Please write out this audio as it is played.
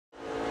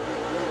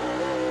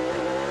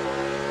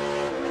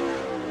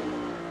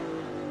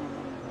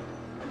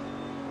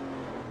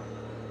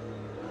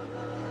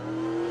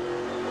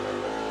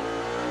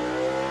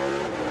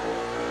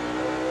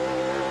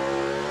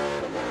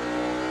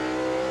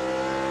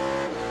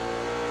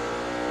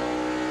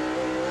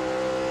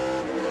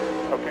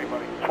Okay,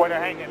 buddy. Just way to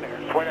hang in there.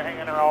 Just way to hang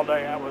in there all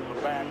day. That was a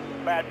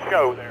bad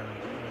show there.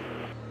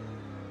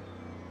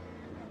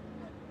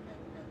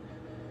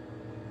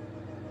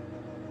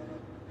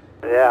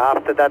 Yeah,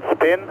 after that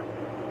spin,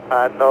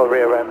 I had no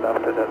rear end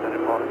after that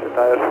anymore. The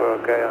tires were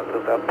okay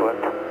until that point.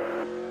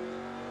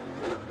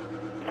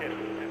 Yes,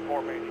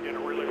 inform me. You did a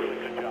really, really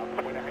good job.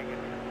 Just way to hang in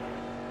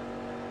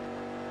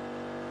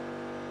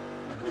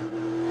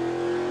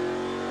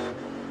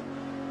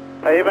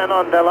there. Even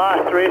on the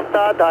last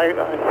restart, I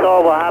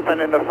saw what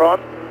happened in the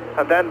front,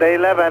 and then the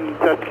 11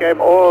 just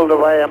came all the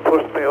way and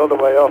pushed me all the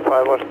way off.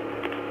 I was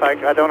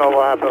like, I don't know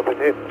what happened with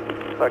him.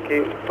 Like he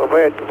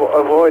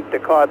avoid the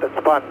car that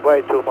spun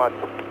way too much.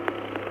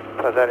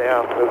 But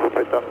anyhow, we were a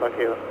bit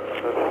unlucky.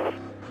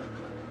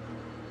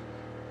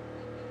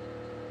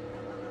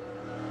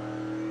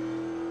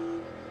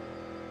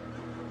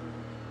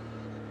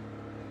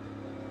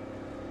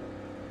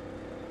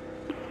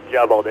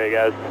 Job all day,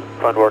 guys.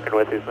 Fun working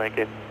with you. Thank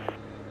you.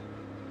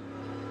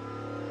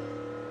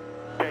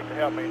 Thanks for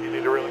helping me. You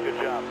did a really good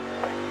job.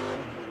 Thank you.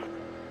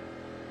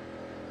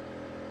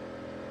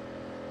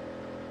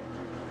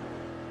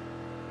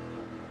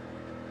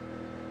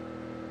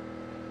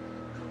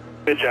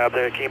 Good job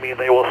there, Kimi.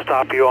 They will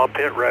stop you on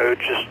pit road.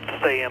 Just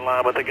stay in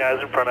line with the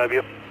guys in front of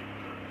you.